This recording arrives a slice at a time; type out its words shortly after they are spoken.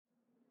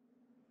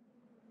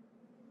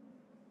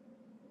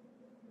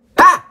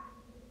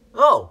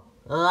Oh,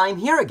 I'm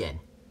here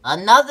again.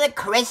 Another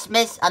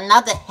Christmas,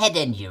 another head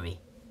injury.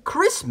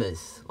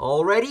 Christmas?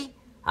 Already?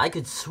 I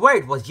could swear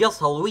it was just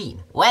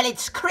Halloween. Well,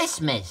 it's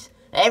Christmas.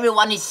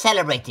 Everyone is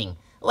celebrating.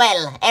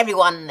 Well,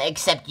 everyone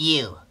except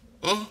you.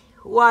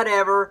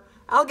 Whatever.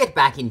 I'll get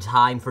back in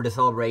time for the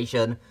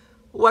celebration.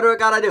 What do I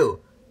gotta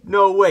do?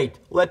 No, wait,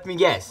 let me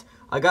guess.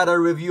 I gotta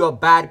review a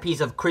bad piece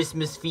of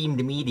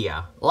Christmas-themed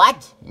media.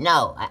 What?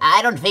 No,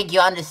 I don't think you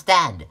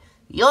understand.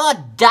 You're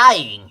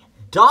dying.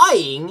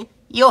 Dying?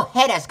 Your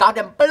head has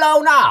gotten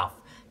blown off.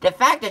 The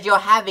fact that you're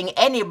having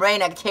any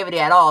brain activity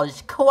at all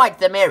is quite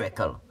the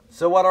miracle.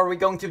 So what are we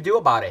going to do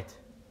about it?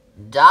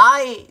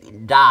 Die?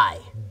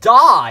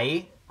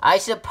 Die? I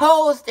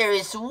suppose there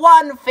is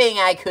one thing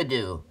I could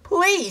do.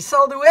 Please,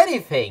 I'll do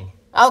anything.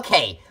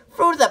 Okay,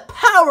 through the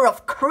power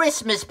of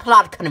Christmas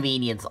plot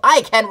convenience,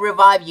 I can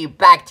revive you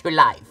back to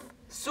life.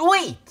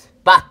 Sweet!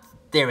 But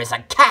there is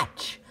a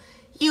catch.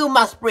 You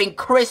must bring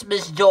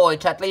Christmas joy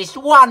to at least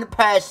one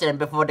person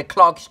before the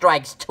clock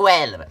strikes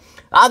 12.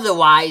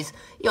 Otherwise,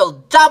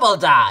 you'll double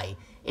die.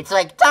 It's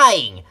like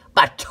dying,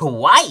 but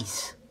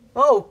twice.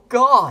 Oh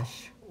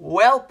gosh.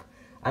 Welp,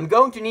 I'm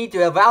going to need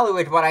to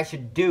evaluate what I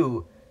should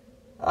do.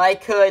 I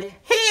could...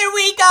 Here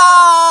we go!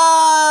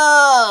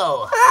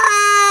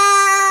 Ah!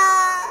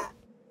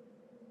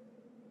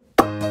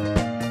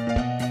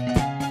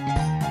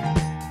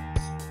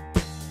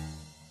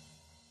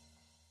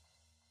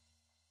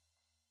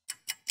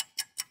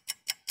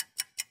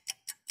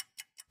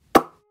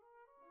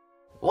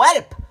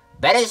 Welp,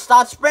 better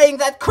start spreading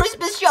that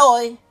Christmas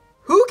joy.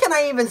 Who can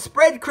I even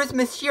spread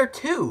Christmas cheer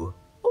to?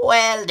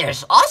 Well,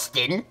 there's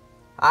Austin.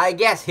 I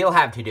guess he'll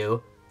have to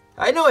do.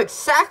 I know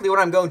exactly what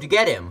I'm going to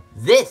get him.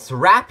 This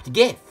wrapped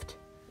gift.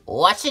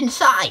 What's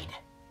inside?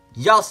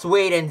 Just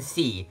wait and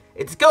see.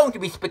 It's going to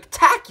be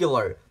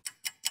spectacular.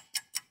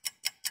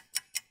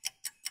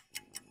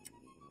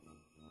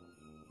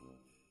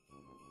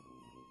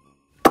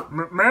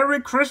 Merry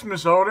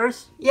Christmas,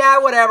 Otis. Yeah,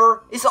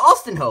 whatever. Is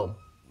Austin home?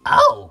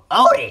 Oh,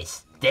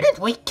 Otis, didn't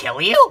we kill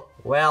you?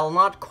 Well,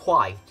 not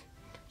quite.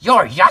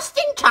 You're just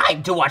in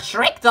time to watch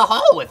Shrek the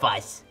Hall with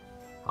us.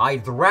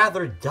 I'd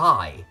rather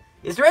die.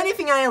 Is there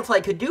anything else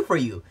I could do for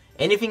you?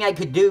 Anything I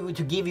could do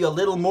to give you a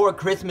little more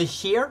Christmas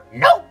cheer?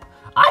 Nope,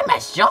 I'm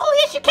as jolly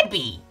as you can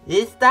be.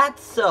 Is that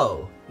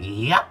so?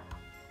 Yup.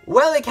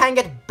 Well, it can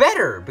get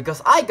better,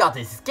 because I got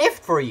this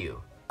gift for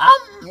you.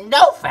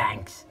 No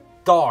thanks.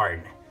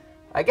 Darn.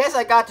 I guess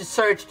I got to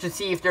search to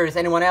see if there's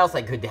anyone else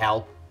I could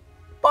help.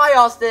 Bye,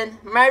 Austin.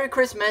 Merry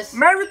Christmas.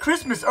 Merry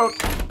Christmas,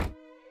 Otis.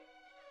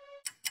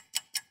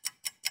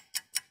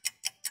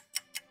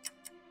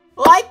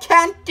 I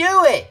can't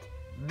do it.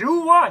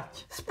 Do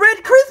what?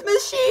 Spread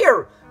Christmas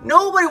cheer.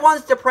 Nobody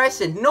wants the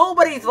present.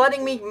 Nobody's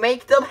letting me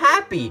make them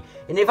happy.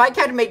 And if I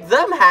can't make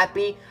them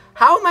happy,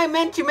 how am I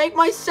meant to make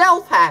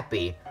myself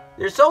happy?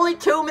 There's only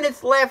 2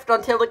 minutes left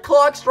until the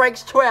clock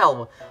strikes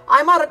 12.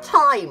 I'm out of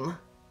time.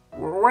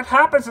 What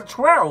happens at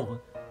 12?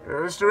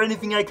 Is there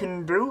anything I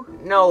can do?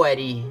 No,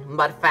 Eddie,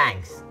 but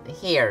thanks.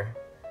 Here,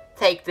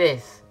 take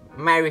this.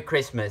 Merry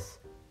Christmas.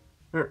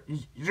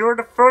 You're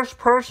the first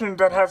person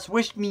that has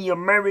wished me a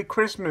Merry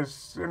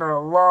Christmas in a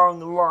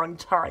long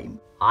time.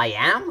 I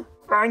am?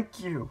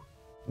 Thank you.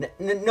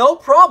 No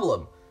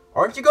problem.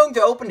 Aren't you going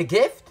to open the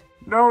gift?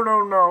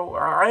 No.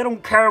 I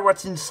don't care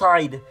what's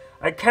inside.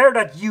 I care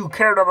that you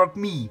cared about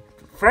me.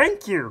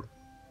 Thank you.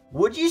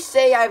 Would you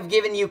say I've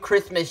given you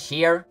Christmas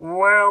cheer?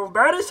 Well,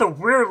 that is a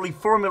weirdly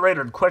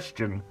formulated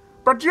question.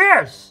 But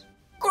yes.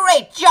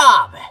 Great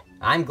job.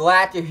 I'm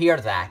glad to hear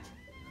that.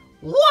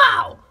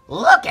 Wow,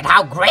 look at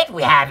how great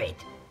we have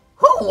it.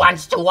 Who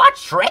wants to watch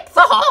Shrek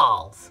the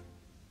Halls?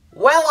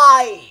 Well,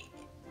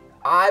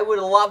 I would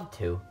love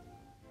to.